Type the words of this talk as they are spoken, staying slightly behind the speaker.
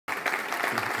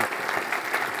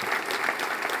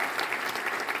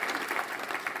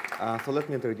So let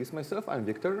me introduce myself. I'm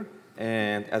Victor,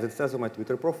 and as it says on my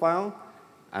Twitter profile,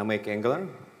 I make Angular,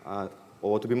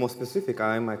 or to be more specific,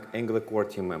 I'm an Angular core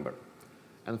team member.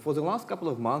 And for the last couple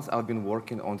of months, I've been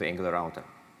working on the Angular router.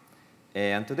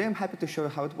 And today, I'm happy to show you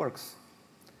how it works.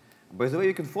 By the way,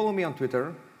 you can follow me on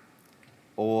Twitter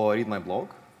or read my blog.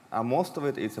 Most of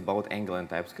it is about Angular and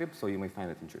TypeScript, so you may find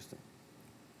it interesting.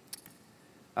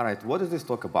 All right, what is this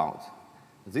talk about?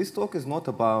 This talk is not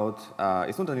about,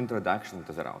 it's not an introduction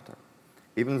to the router,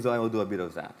 even though I will do a bit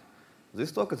of that.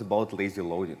 This talk is about lazy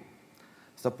loading.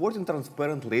 Supporting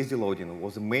transparent lazy loading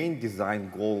was the main design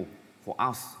goal for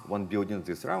us when building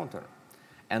this router.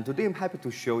 And today I'm happy to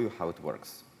show you how it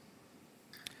works.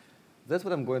 That's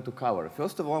what I'm going to cover.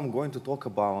 First of all, I'm going to talk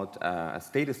about a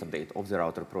status update of the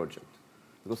router project.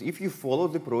 Because if you follow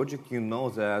the project, you know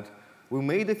that we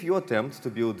made a few attempts to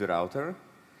build the router,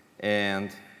 and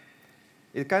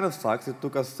it kind of sucks. It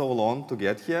took us so long to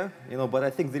get here, but I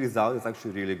think the result is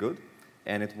actually really good,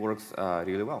 and it works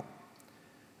really well.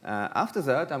 After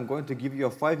that, I'm going to give you a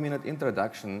 5-minute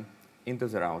introduction into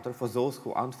the router for those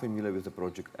who aren't familiar with the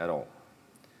project at all.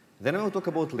 Then I will talk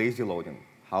about lazy loading,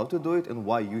 how to do it and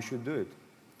why you should do it.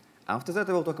 After that,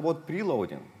 I will talk about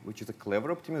preloading, which is a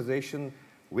clever optimization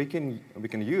we can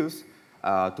use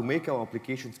to make our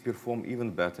applications perform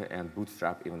even better and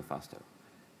bootstrap even faster.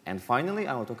 And finally,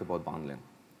 I will talk about bundling.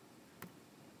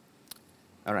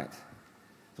 All right,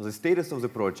 so the status of the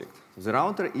project. So the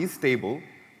router is stable.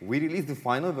 We released the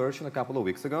final version a couple of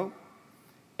weeks ago,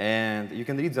 and you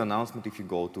can read the announcement if you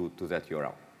go to that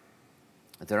URL.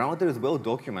 The router is well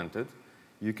documented.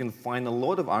 You can find a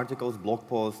lot of articles, blog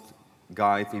posts,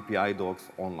 guides, API docs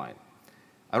online.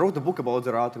 I wrote a book about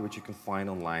the router, which you can find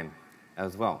online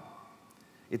as well.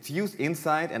 It's used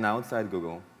inside and outside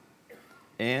Google.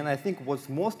 And I think what's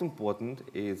most important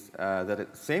is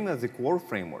that same as the core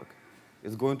framework,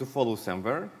 it's going to follow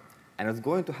Semver, and it's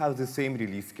going to have the same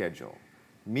release schedule,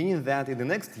 meaning that in the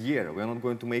next year, we're not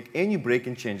going to make any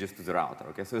breaking changes to the router.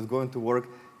 Okay? So it's going to work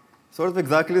sort of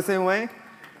exactly the same way.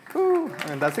 Whew,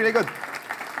 and that's really good.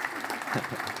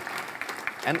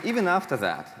 And even after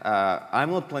that,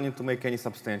 I'm not planning to make any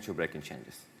substantial breaking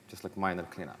changes, just like minor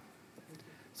cleanup.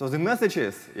 So the message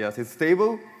is, yes, it's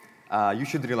stable. You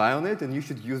should rely on it, and you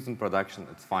should use it in production.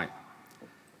 It's fine.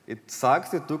 It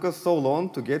sucks. It took us so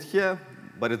long to get here,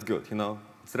 but it's good.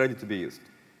 It's ready to be used.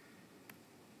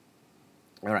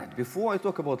 All right. Before I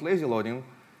talk about lazy loading,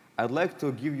 I'd like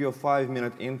to give you a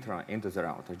 5-minute intro into the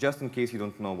router, just in case you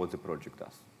don't know what the project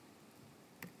does.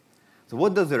 So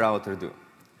what does the router do?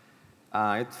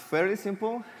 It's fairly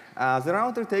simple. The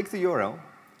router takes the URL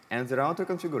and the router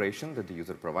configuration that the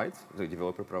user provides, the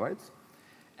developer provides,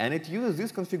 and it uses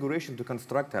this configuration to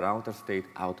construct a router state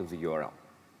out of the URL.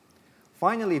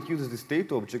 Finally, it uses the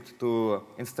state object to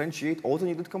instantiate all the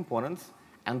needed components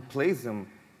and place them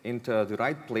into the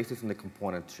right places in the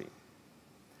component tree.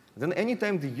 Then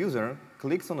anytime the user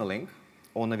clicks on a link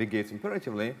or navigates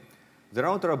imperatively, the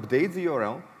router updates the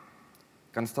URL,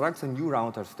 constructs a new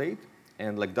router state,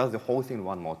 and does the whole thing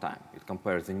one more time. It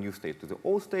compares the new state to the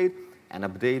old state and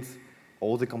updates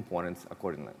all the components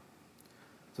accordingly.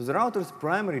 So the router's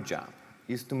primary job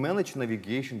is to manage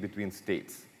navigation between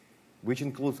states, which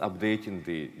includes updating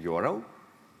the URL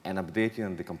and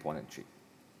updating the component tree.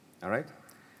 All right?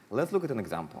 Let's look at an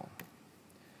example.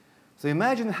 So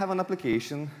imagine you have an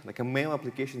application, like a mail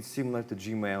application similar to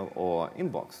Gmail or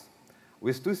Inbox,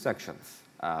 with 2 sections,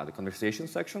 the conversation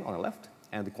section on the left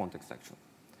and the contact section.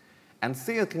 And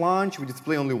say at launch, we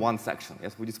display only one section.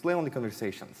 Yes, we display only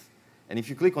conversations. And if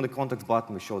you click on the contacts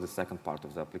button, we show the second part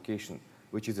of the application,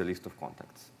 which is a list of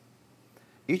contacts.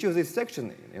 Each of these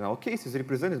sections, in our case, is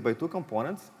represented by 2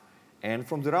 components. And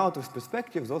from the router's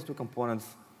perspective, those 2 components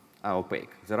are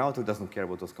opaque. The router doesn't care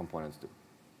what those components do.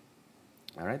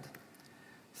 All right?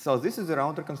 So this is the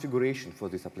router configuration for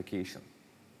this application.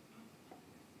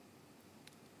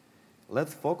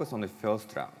 Let's focus on the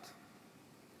first route.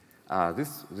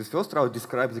 This first route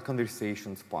describes the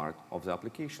conversations part of the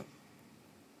application.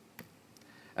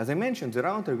 As I mentioned, the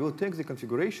router will take the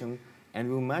configuration and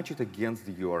will match it against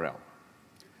the URL.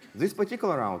 This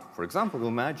particular route, for example,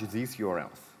 will match these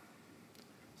URLs.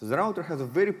 So the router has a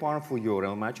very powerful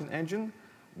URL matching engine,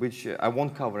 which I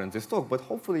won't cover in this talk, but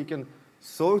hopefully you can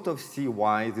sort of see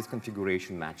why this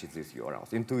configuration matches these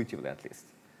URLs, intuitively at least.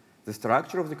 The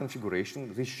structure of the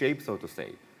configuration, the shape, so to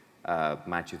say,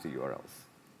 matches the URLs.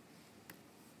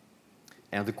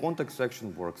 And the contact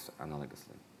section works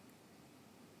analogously.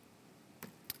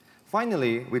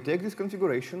 Finally, we take this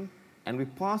configuration and we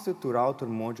pass it to router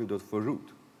module.forRoot,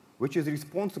 which is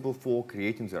responsible for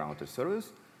creating the router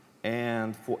service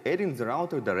and for adding the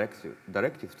router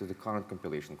directives to the current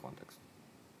compilation context.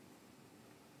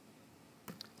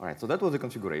 All right, so that was the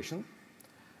configuration.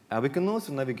 We can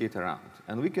also navigate around,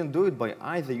 and we can do it by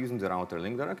either using the router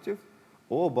link directive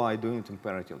or by doing it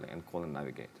imperatively and calling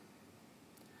navigate.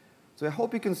 So I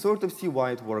hope you can sort of see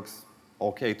why it works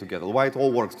okay together, why it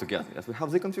all works together. Yes, we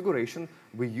have the configuration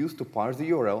we use to parse the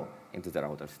URL into the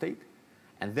router state,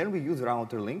 and then we use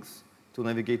router links to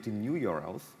navigate to new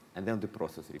URLs, and then the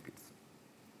process repeats.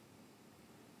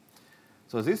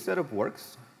 So this setup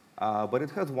works, but it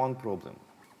has one problem.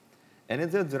 And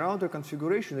it's that the router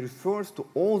configuration refers to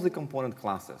all the component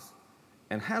classes.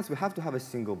 And hence, we have to have a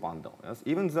single bundle. Yes?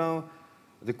 Even though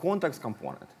the context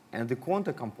component and the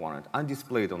contact component are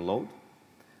displayed on load,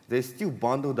 they're still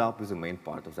bundled up with the main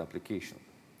part of the application.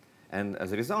 And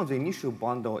as a result, the initial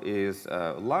bundle is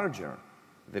larger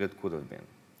than it could have been.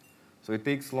 So it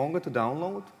takes longer to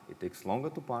download, it takes longer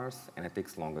to parse, and it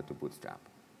takes longer to bootstrap.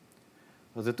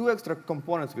 So the two extra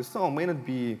components we saw may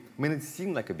not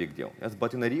seem like a big deal, yes,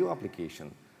 but in a real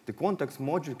application, the context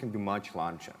module can be much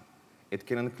larger. It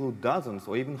can include dozens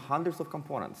or even hundreds of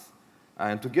components.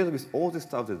 And together with all the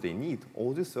stuff that they need,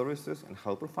 all the services and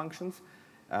helper functions,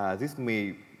 this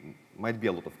might be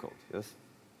a lot of code, yes?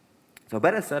 So a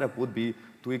better setup would be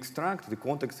to extract the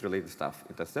context-related stuff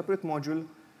into a separate module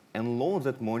and load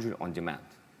that module on demand.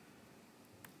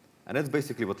 And that's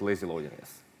basically what lazy loading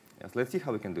is. Yes, let's see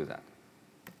how we can do that.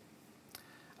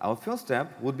 Our first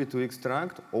step would be to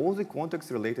extract all the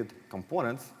context-related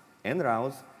components and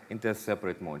routes into a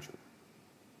separate module.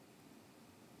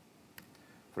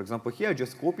 For example, here I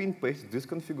just copy and pasted this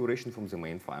configuration from the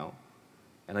main file,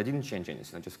 and I didn't change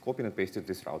anything. I just copied and pasted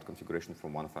this route configuration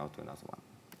from one file to another one.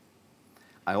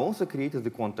 I also created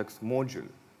the context module,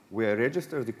 where I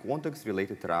register the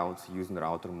context-related routes using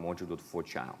router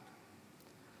module.forChild.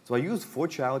 So I use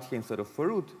forChild here instead of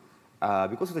forRoot,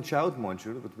 because of the child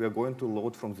module that we are going to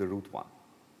load from the root one.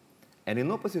 And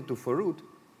in opposite to forRoot,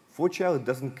 forChild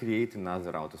doesn't create another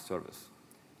router service.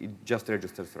 It just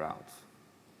registers routes.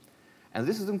 And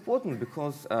this is important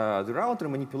because the router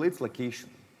manipulates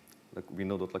location, like we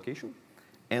know that location,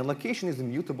 and location is a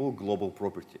mutable global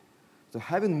property. So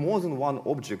having more than one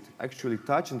object actually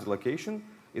touching the location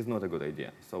is not a good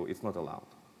idea, so it's not allowed.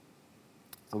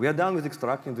 So we are done with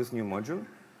extracting this new module.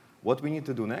 What we need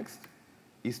to do next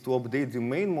is to update the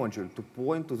main module to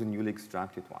point to the newly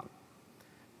extracted one.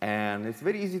 And it's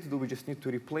very easy to do. We just need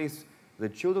to replace the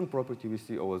children property we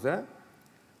see over there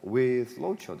with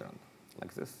load children,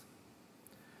 like this.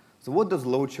 So what does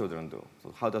load children do?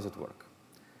 So how does it work?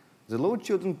 The load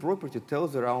children property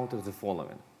tells the router the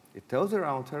following. It tells the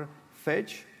router,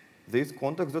 fetch this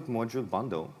context.module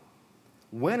bundle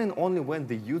when and only when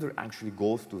the user actually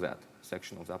goes to that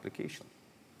section of the application.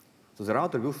 So the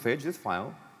router will fetch this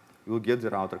file, we'll get the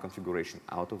router configuration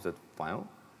out of that file,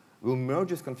 we'll merge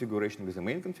this configuration with the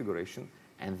main configuration,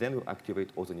 and then we'll activate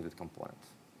all the needed components.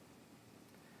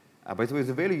 By the way,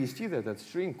 the value you see there, that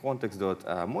string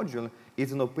context.module,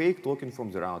 is an opaque token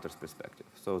from the router's perspective.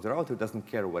 So the router doesn't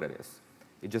care what it is.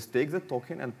 It just takes the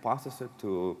token and passes it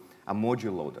to a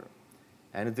module loader.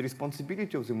 And it's the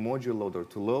responsibility of the module loader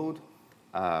to load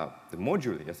the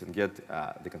module, yes, and get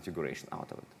the configuration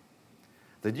out of it.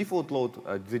 The default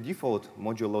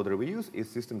module loader we use is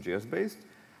System.js based,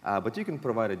 but you can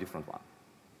provide a different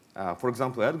one. For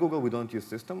example, at Google, we don't use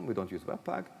System, we don't use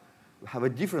Webpack. We have a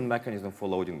different mechanism for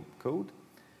loading code.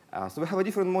 So we have a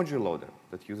different module loader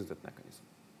that uses that mechanism.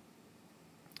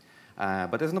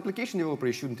 But as an application developer,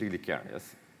 you shouldn't really care.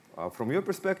 Yes? From your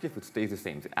perspective, it stays the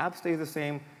same. The app stays the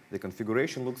same. The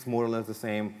configuration looks more or less the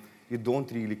same. You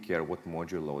don't really care what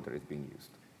module loader is being used.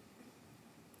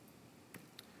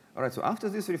 All right, so after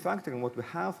this refactoring, what we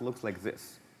have looks like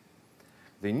this.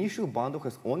 The initial bundle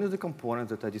has only the components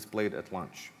that are displayed at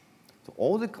launch. So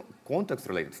all the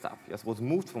context-related stuff, yes, was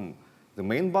moved from the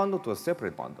main bundle to a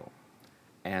separate bundle.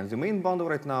 And the main bundle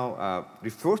right now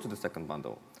refers to the second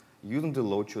bundle using the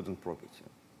load children property.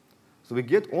 So we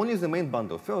get only the main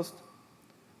bundle first,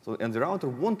 and the router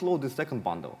won't load the second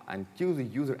bundle until the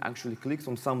user actually clicks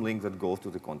on some link that goes to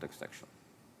the context section.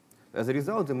 As a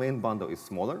result, the main bundle is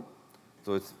smaller,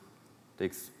 so it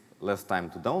takes less time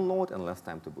to download and less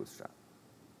time to bootstrap.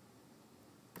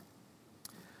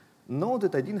 Note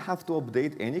that I didn't have to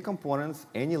update any components,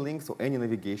 any links, or any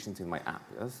navigations in my app.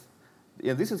 Yes?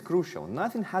 And this is crucial.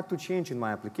 Nothing had to change in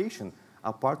my application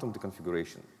apart from the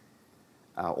configuration.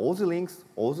 All the links,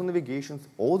 all the navigations,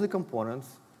 all the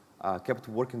components kept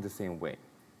working the same way,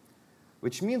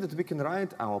 which means that we can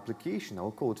write our application,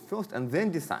 our code first, and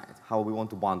then decide how we want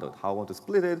to bundle it, how we want to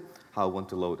split it, how we want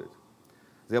to load it.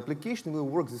 The application will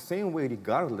work the same way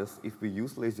regardless if we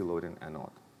use lazy loading or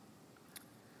not.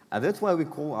 And that's why we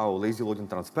call our lazy loading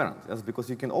transparent. That's because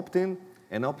you can opt in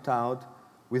and opt out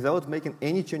without making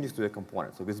any changes to your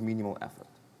component, so with minimal effort.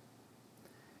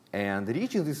 And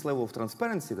reaching this level of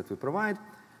transparency that we provide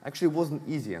actually wasn't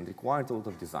easy and required a lot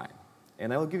of design.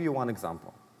 And I will give you one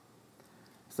example.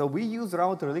 So we use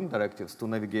router link directives to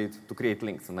navigate, to create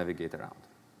links and navigate around.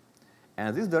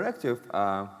 And this directive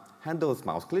handles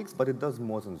mouse clicks, but it does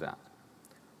more than that.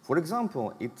 For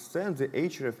example, it sends the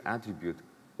href attribute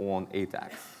on A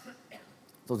tags.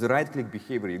 So the right-click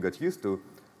behavior you got used to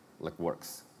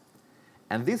works.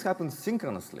 And this happens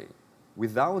synchronously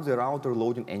without the router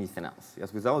loading anything else.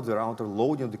 Yes, without the router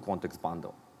loading the context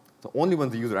bundle. So only when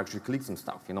the user actually clicks on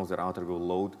stuff, the router will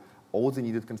load all the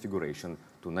needed configuration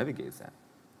to navigate there.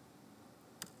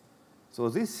 So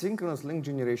this synchronous link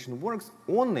generation works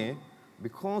only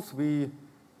because the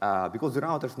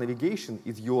router's navigation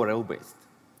is URL-based.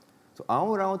 So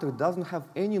our router doesn't have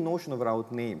any notion of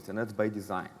route names, and that's by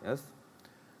design, yes?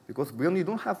 Because when you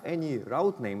don't have any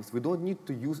route names, we don't need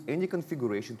to use any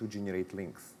configuration to generate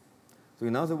links. So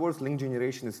in other words, link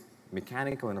generation is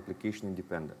mechanical and application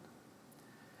independent.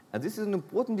 And this is an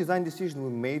important design decision we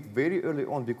made very early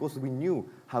on because we knew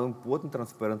how important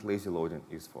transparent lazy loading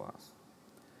is for us.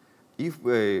 If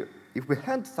we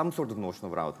had some sort of notion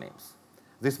of route names,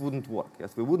 this wouldn't work.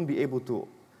 Yes, we wouldn't be able to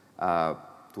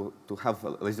have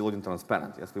lazy loading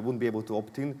transparent. Yes, we wouldn't be able to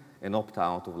opt in and opt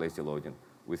out of lazy loading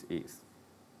with ease.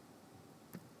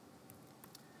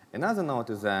 Another note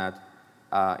is that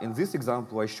in this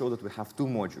example, I show that we have two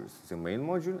modules, the main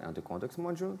module and the context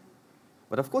module.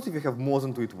 But of course, if you have more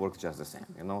than two, it works just the same.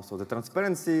 So the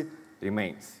transparency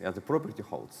remains, the property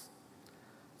holds.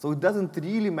 So it doesn't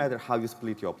really matter how you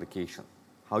split your application,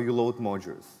 how you load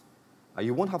modules.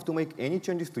 You won't have to make any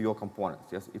changes to your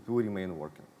components. Yes, it will remain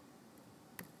working.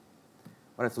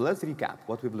 All right, so let's recap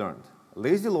what we've learned.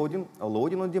 Lazy loading, or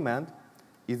loading on demand,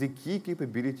 is a key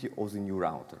capability of the new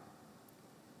router.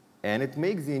 And it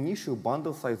makes the initial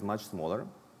bundle size much smaller,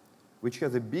 which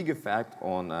has a big effect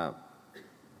on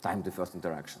time to first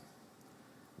interaction.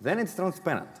 Then it's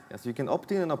transparent. Yes, you can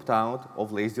opt in and opt out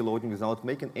of lazy loading without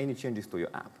making any changes to your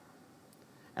app.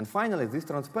 And finally, this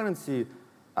transparency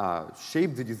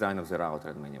shaped the design of the router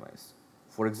in many ways.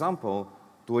 For example,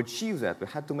 to achieve that, we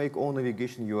had to make all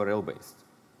navigation URL-based,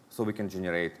 so we can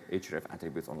generate href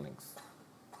attributes on links.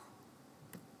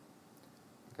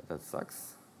 Okay, that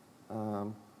sucks.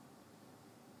 All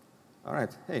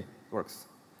right, hey, it works.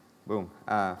 Boom.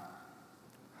 I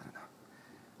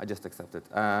just accepted.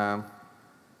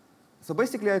 So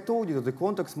basically, I told you that the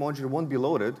context module won't be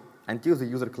loaded until the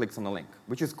user clicks on a link,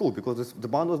 which is cool because the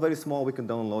bundle is very small. We can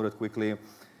download it quickly.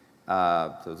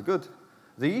 So it's good.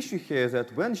 The issue here is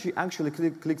that when she actually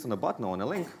clicks on a button or on a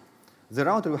link, the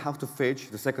router will have to fetch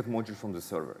the second module from the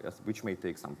server, yes, which may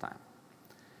take some time.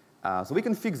 So we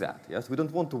can fix that. Yes, we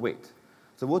don't want to wait.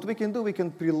 So what we can do, we can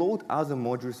preload other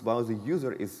modules while the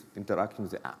user is interacting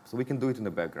with the app. So we can do it in the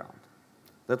background.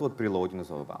 That's what preloading is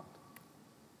all about.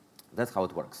 That's how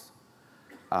it works.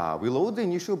 We load the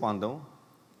initial bundle,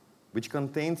 which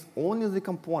contains only the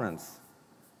components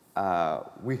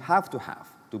we have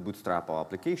to bootstrap our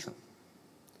application.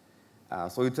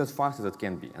 So it's as fast as it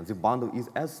can be, and the bundle is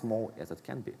as small as it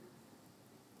can be.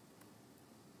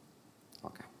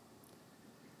 Okay.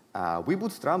 We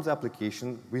bootstrap the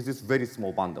application with this very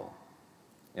small bundle.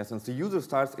 Yes, and the user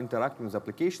starts interacting with the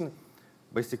application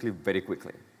basically very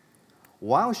quickly.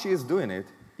 While she is doing it,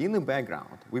 in the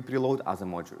background, we preload other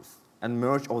modules and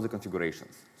merge all the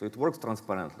configurations. So it works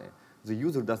transparently. The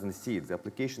user doesn't see it. The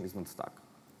application is not stuck.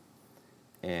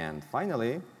 And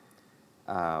finally,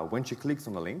 when she clicks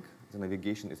on a link, the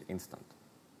navigation is instant.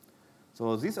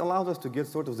 So this allows us to get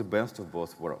sort of the best of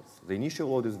both worlds. The initial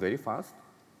load is very fast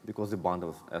because the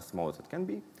bundle is as small as it can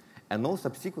be, and all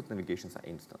subsequent navigations are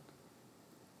instant.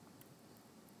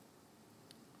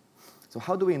 So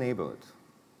how do we enable it?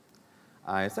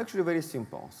 It's actually very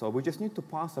simple. So we just need to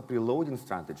pass a preloading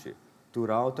strategy to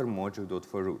router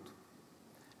module.forRoot.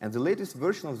 And the latest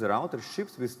version of the router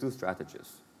ships with two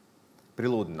strategies: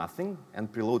 preload nothing and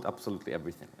preload absolutely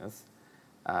everything. Yes?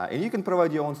 And you can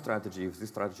provide your own strategy if this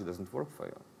strategy doesn't work for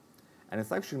you. And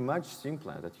it's actually much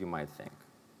simpler than you might think.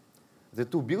 The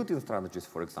two built-in strategies,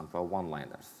 for example, are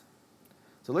one-liners.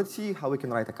 So let's see how we can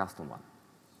write a custom one.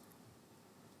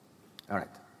 All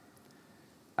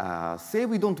right. Say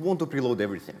we don't want to preload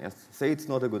everything. Yes? Say it's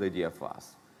not a good idea for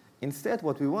us. Instead,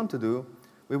 what we want to do,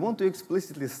 we want to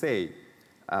explicitly say,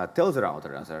 tell the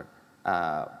router, rather,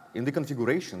 in the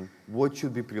configuration, what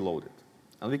should be preloaded.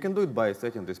 And we can do it by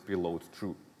setting this preload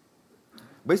true.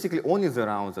 Basically, only the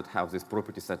rounds that have this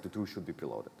property set to true should be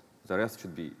preloaded. The rest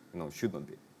should be, should not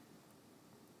be.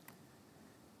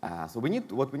 So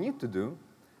what we need to do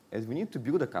is we need to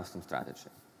build a custom strategy.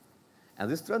 And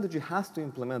this strategy has to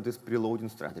implement this preloading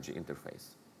strategy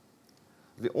interface.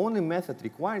 The only method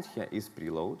required here is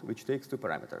preload, which takes two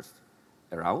parameters,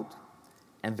 a route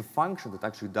and the function that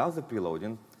actually does the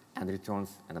preloading and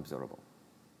returns an observable.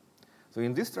 So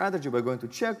in this strategy, we're going to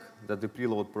check that the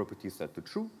preload property is set to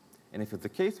true. And if it's the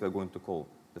case, we're going to call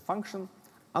the function.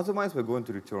 Otherwise, we're going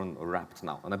to return a wrapped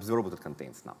now, an observable that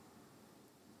contains now.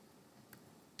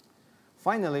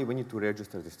 Finally, we need to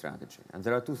register the strategy. And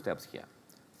there are two steps here.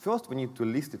 First, we need to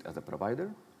list it as a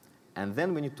provider. And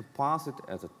then we need to pass it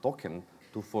as a token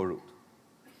to for root.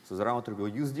 So the router will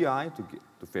use DI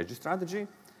to fetch the strategy,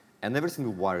 and everything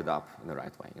will wire it up in the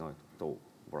right way. You know, it all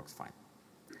works fine.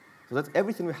 So that's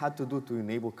everything we had to do to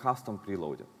enable custom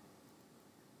preloading.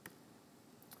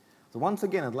 So once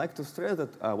again, I'd like to stress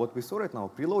that what we saw right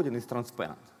now, preloading is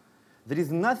transparent. There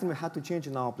is nothing we had to change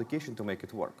in our application to make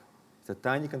it work. It's a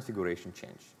tiny configuration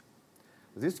change.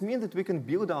 This means that we can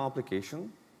build our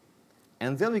application,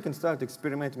 and then we can start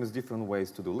experimenting with different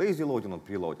ways to do lazy loading or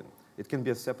preloading. It can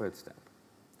be a separate step.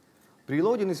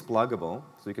 Preloading is pluggable,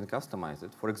 so you can customize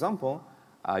it. For example,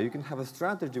 you can have a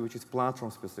strategy which is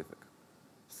platform-specific.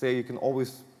 Say you can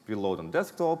always preload on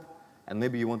desktop, and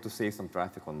maybe you want to save some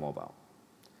traffic on mobile.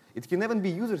 It can even be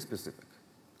user-specific.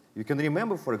 You can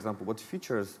remember, for example, what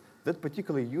features that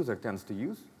particular user tends to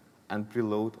use and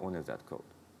preload only that code.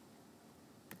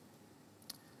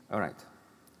 All right.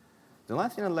 The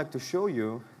last thing I'd like to show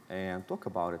you and talk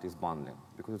about it is bundling,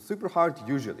 because it's super hard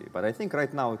usually, but I think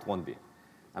right now it won't be.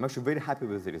 I'm actually very happy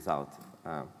with the result.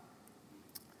 All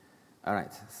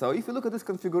right. So if you look at this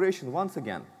configuration, once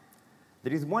again,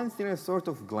 there is one thing I sort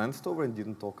of glanced over and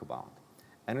didn't talk about.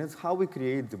 And it's how we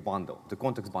create the bundle, the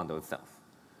context bundle itself.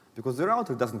 Because the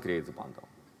router doesn't create the bundle.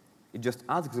 It just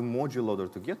asks the module loader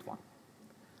to get one.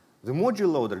 The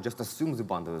module loader just assumes the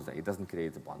bundle is there. It doesn't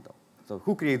create the bundle. So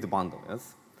who creates the bundle?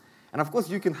 Yes? And of course,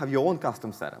 you can have your own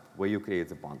custom setup where you create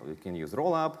the bundle. You can use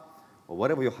rollup or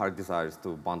whatever your heart desires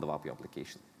to bundle up your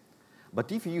application.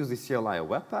 But if you use the CLI or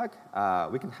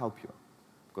Webpack, we can help you.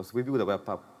 Because we build a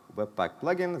Webpack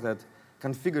plugin that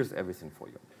configures everything for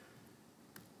you.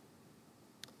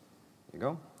 There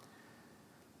you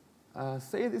go.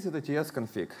 Say this is the TS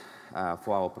config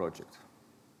for our project.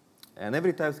 And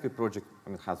every TypeScript project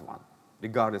has one,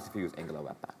 regardless if you use Angular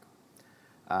Webpack.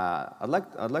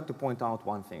 I'd like to point out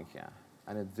one thing here,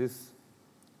 and it's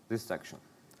this section.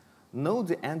 Note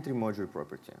the entry module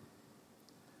property.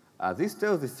 This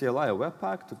tells the CLI or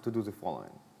Webpack to do the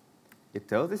following. It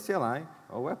tells the CLI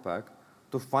or Webpack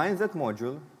to find that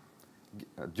module.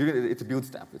 It's a build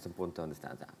step. It's important to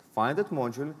understand that. Find that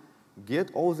module,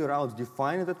 get all the routes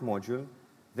defined in that module,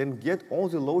 then get all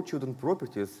the load children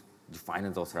properties defined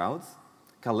in those routes,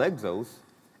 collect those,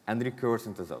 and recurse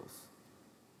into those.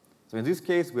 So in this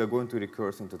case, we are going to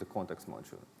recurse into the context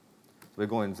module. So we're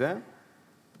going there,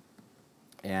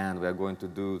 and we are going to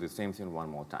do the same thing one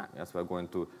more time. Yes, we're going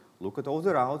to look at all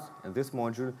the routes in this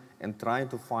module and try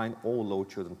to find all load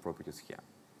children properties here.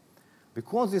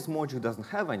 Because this module doesn't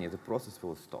have any, the process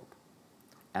will stop.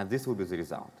 And this will be the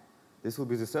result. This will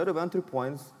be the set of entry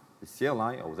points the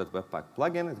CLI or that Webpack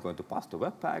plugin is going to pass to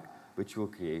Webpack, which will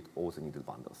create all the needed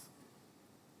bundles.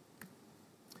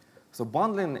 So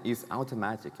bundling is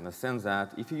automatic in the sense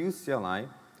that if you use CLI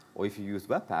or if you use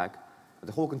Webpack,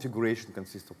 the whole configuration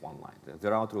consists of one line. The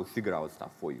router will figure out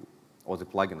stuff for you, or the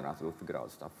plugin router will figure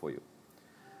out stuff for you.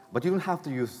 But you don't have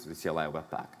to use the CLI or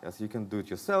Webpack. Yes, you can do it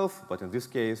yourself, but in this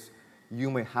case,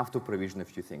 you may have to provision a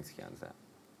few things here and there.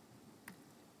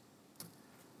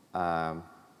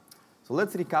 So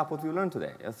let's recap what we learned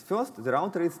today. Yes, first, the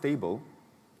router is stable.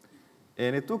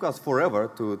 And it took us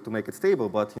forever to make it stable,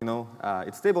 but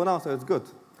it's stable now, so it's good.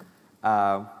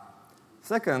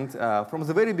 Second, from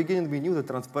the very beginning, we knew that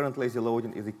transparent lazy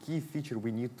loading is a key feature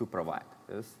we need to provide.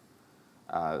 Yes?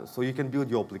 So you can build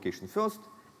your application first,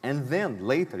 and then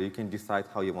later you can decide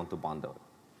how you want to bundle it.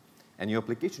 And your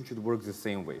application should work the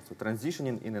same way. So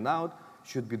transitioning in and out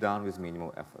should be done with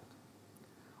minimal effort.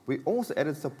 We also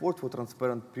added support for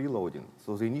transparent preloading,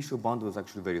 so the initial bundle is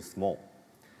actually very small.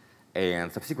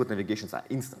 And subsequent navigations are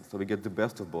instant, so we get the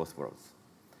best of both worlds.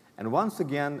 And once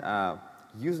again,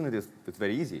 using it is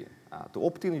very easy. To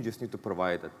opt in, you just need to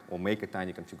provide or make a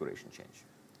tiny configuration change.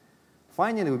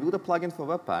 Finally, we build a plugin for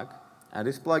Webpack. And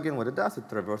this plugin, what it does, it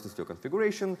traverses your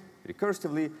configuration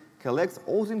recursively, collects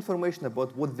all the information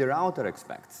about what the router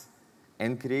expects,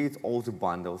 and creates all the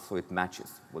bundles so it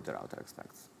matches what the router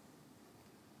expects.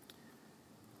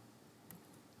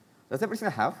 That's everything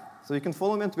I have. So you can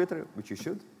follow me on Twitter, which you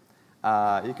should.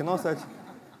 You can also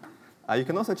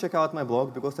check out my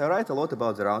blog, because I write a lot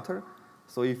about the router.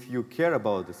 So if you care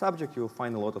about the subject, you'll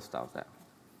find a lot of stuff there.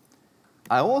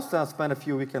 I also spent a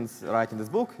few weekends writing this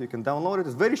book. You can download it.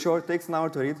 It's very short, takes an hour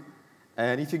to read.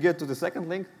 And if you get to the second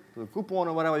link, to the coupon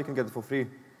or whatever, you can get it for free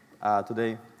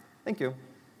today. Thank you.